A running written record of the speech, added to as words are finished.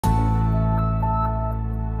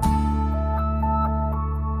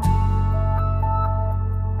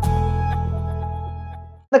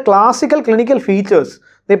The classical clinical features,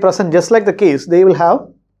 they present just like the case. They will have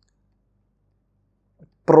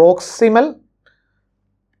proximal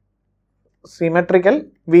symmetrical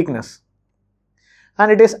weakness,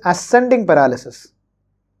 and it is ascending paralysis.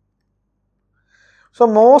 So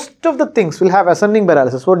most of the things will have ascending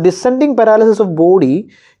paralysis. For descending paralysis of body,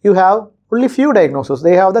 you have only few diagnoses.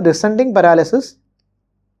 They have the descending paralysis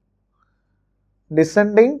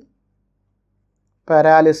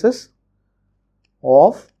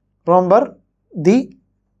of, remember, the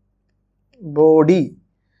body.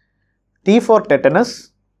 T for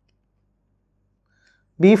tetanus,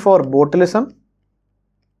 B for botulism,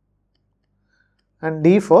 and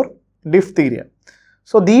D for diphtheria.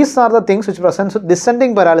 So these are the things which presents with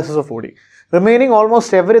descending paralysis of body. Remaining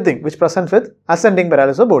almost everything which presents with ascending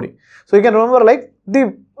paralysis of body. So you can remember like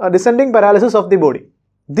the descending paralysis of the body.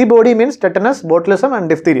 The body means tetanus, botulism and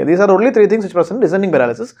diphtheria. These are only three things which present descending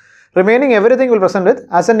paralysis. Remaining everything will present with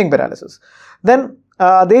ascending paralysis. Then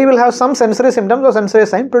they will have some sensory symptoms or sensory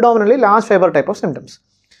sign, predominantly large fiber type of symptoms.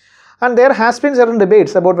 And there has been certain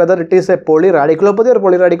debates about whether it is a polyradiculopathy or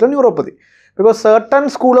polyradicular neuropathy. Because certain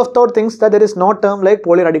school of thought thinks that there is no term like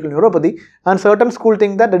polyradicular neuropathy, and certain school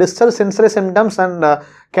think that the distal sensory symptoms and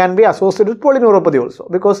can be associated with polyneuropathy also,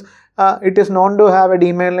 because it is known to have a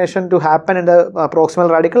demyelination to happen in the proximal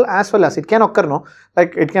radicle as well as it can occur, no,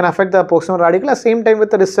 like it can affect the proximal radicle at the same time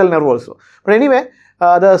with the distal nerve also. But anyway,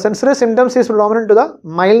 the sensory symptoms is predominant to the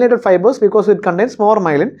myelinated fibers because it contains more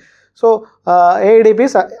myelin. So AIDP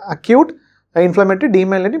is acute inflammatory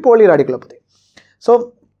demyelinating polyradiculopathy.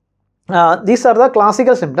 So these are the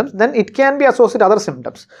classical symptoms. Then it can be associated with other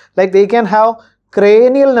symptoms, like they can have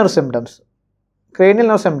cranial nerve symptoms. Cranial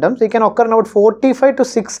nerve symptoms, they can occur in about 45 to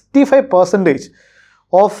 65%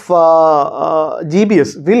 of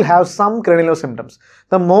GBS will have some cranial nerve symptoms.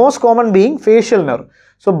 The most common being facial nerve.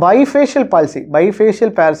 So bifacial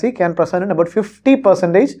palsy can present in about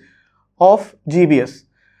 50% of GBS.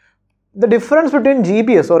 The difference between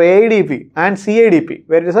GBS or AIDP and CIDP,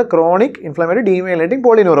 where it is a chronic inflammatory demyelinating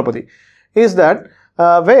polyneuropathy, is that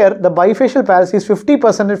where the bifacial palsy is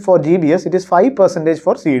 50% for GBS, it is 5%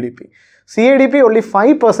 for CIDP. CIDP only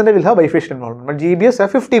 5% will have bifacial involvement, but GBS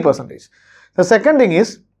have 50%. The second thing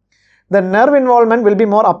is, the nerve involvement will be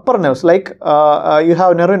more upper nerves, like you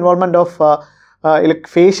have nerve involvement of like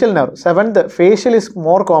facial nerve. Seventh, facial is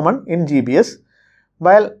more common in GBS,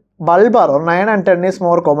 while bulbar or 9 and 10 is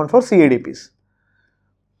more common for CIDPs.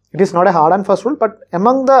 It is not a hard and fast rule, but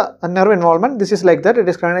among the nerve involvement, this is like that. It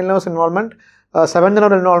is cranial nerve involvement, 7th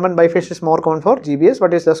nerve involvement bifacial is more common for GBS,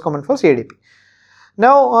 but is less common for CIDP.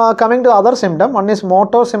 Now coming to other symptom, one is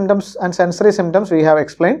motor symptoms and sensory symptoms we have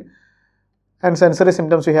explained. It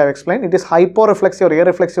is hyporeflexia or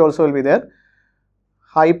areflexia also will be there.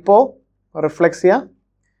 Hyporeflexia,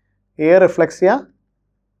 areflexia,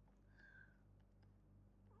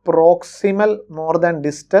 proximal more than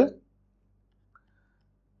distal,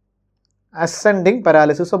 ascending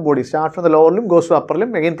paralysis of body. Start from the lower limb, goes to upper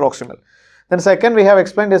limb, again proximal. Then second we have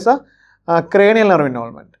explained is a cranial nerve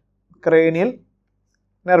involvement.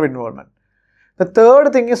 The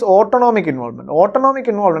third thing is autonomic involvement.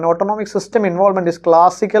 Autonomic system involvement is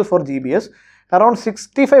classical for GBS. Around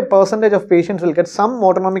 65% of patients will get some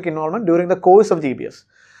autonomic involvement during the course of GBS.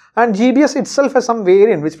 And GBS itself has some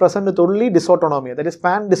variant which present with only dysautonomia, that is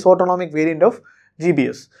pan-dysautonomic variant of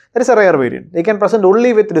GBS. That is a rare variant. They can present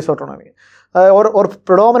only with dysautonomia or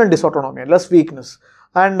predominant dysautonomia, less weakness.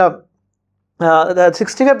 And the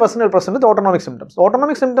 65% will present with autonomic symptoms.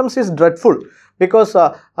 Autonomic symptoms is dreadful because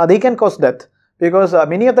they can cause death. Because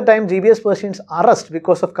many of the time GBS patients arrest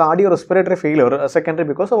because of cardiorespiratory failure, secondary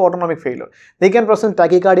because of autonomic failure. They can present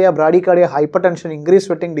tachycardia, bradycardia, hypertension, increased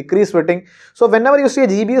sweating, decreased sweating. So whenever you see a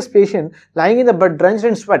GBS patient lying in the bed drenched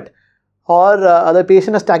in sweat, or the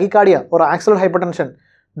patient has tachycardia or accelerated hypertension,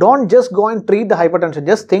 don't just go and treat the hypertension.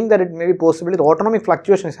 Just think that it may be possibly the autonomic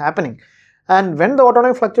fluctuation is happening. And when the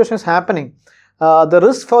autonomic fluctuation is happening, the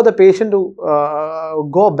risk for the patient to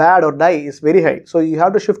go bad or die is very high. So you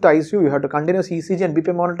have to shift to ICU, you have to continuous ECG and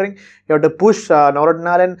BP monitoring, you have to push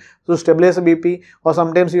noradrenaline to stabilize the BP, or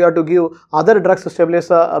sometimes you have to give other drugs to stabilize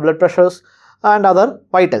blood pressures and other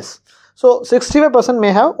vitals. So 65%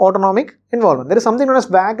 may have autonomic involvement. There is something known as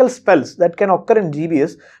Vagal Spells that can occur in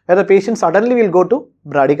GBS, where the patient suddenly will go to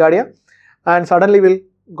bradycardia and suddenly will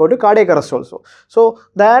go to cardiac arrest also. So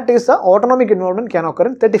that is the autonomic involvement can occur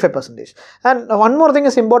in 35%. And one more thing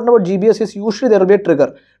is important about GBS is usually there will be a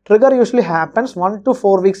trigger. Trigger usually happens 1 to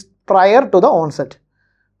 4 weeks prior to the onset.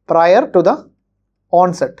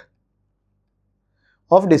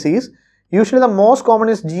 Of disease. Usually the most common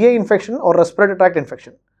is GI infection or respiratory tract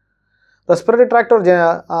infection. respiratory tract or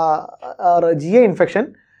GA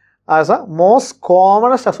infection as a most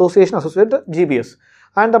commonest association associated with GBS.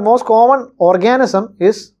 And the most common organism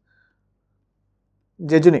is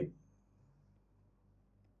jejuni.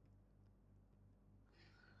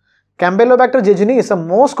 Campylobacter jejuni is the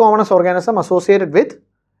most commonest organism associated with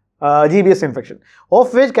GBS infection,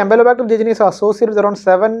 of which Campylobacter jejuni is associated with around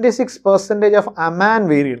 76% of Amman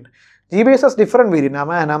variant. GBS has different variant,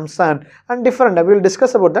 Amman, Amsan, and different. We will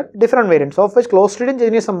discuss about that different variants, of which Clostridium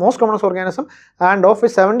jejuni is the most commonest organism, and of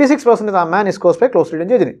which 76% of Amman is caused by Clostridium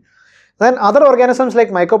jejuni. Then other organisms like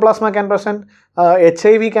Mycoplasma can present,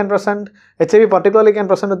 HIV can present, HIV particularly can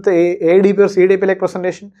present with ADP or CDP like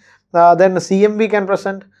presentation, then CMV can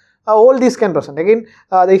present. All these can present. Again,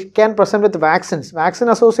 they can present with vaccines. Vaccine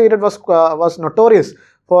associated was notorious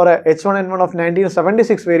for H1N1 of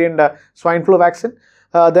 1976 variant swine flu vaccine.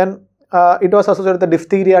 Then it was associated with the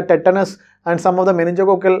diphtheria, tetanus, and some of the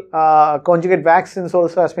meningococcal conjugate vaccines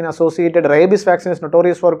also has been associated. Rabies vaccine is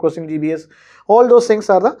notorious for causing GBS. All those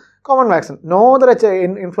things are the common vaccine. No other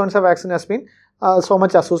influenza vaccine has been so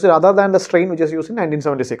much associated other than the strain which is used in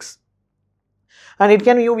 1976. And it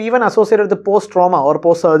can be even associated with the post-trauma or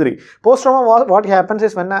post-surgery. Post-trauma, what happens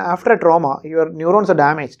is when after a trauma, your neurons are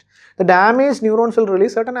damaged. The damaged neurons will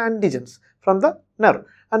release certain antigens from the nerve.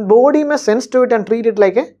 And body may sense to it and treat it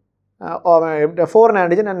like a foreign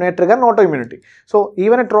antigen and may trigger autoimmunity. So,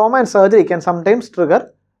 even a trauma and surgery can sometimes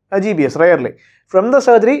trigger a GBS, rarely. From the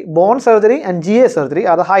surgery, bone surgery and GA surgery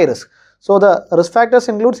are the high risk. So, the risk factors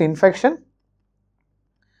includes infection,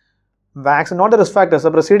 vaccine, not the risk factors,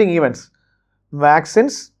 the preceding events.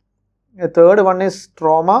 Vaccines, a third one is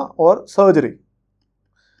trauma or surgery.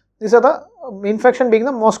 These are the infection being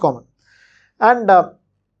the most common. And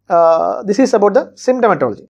this is about the symptomatology.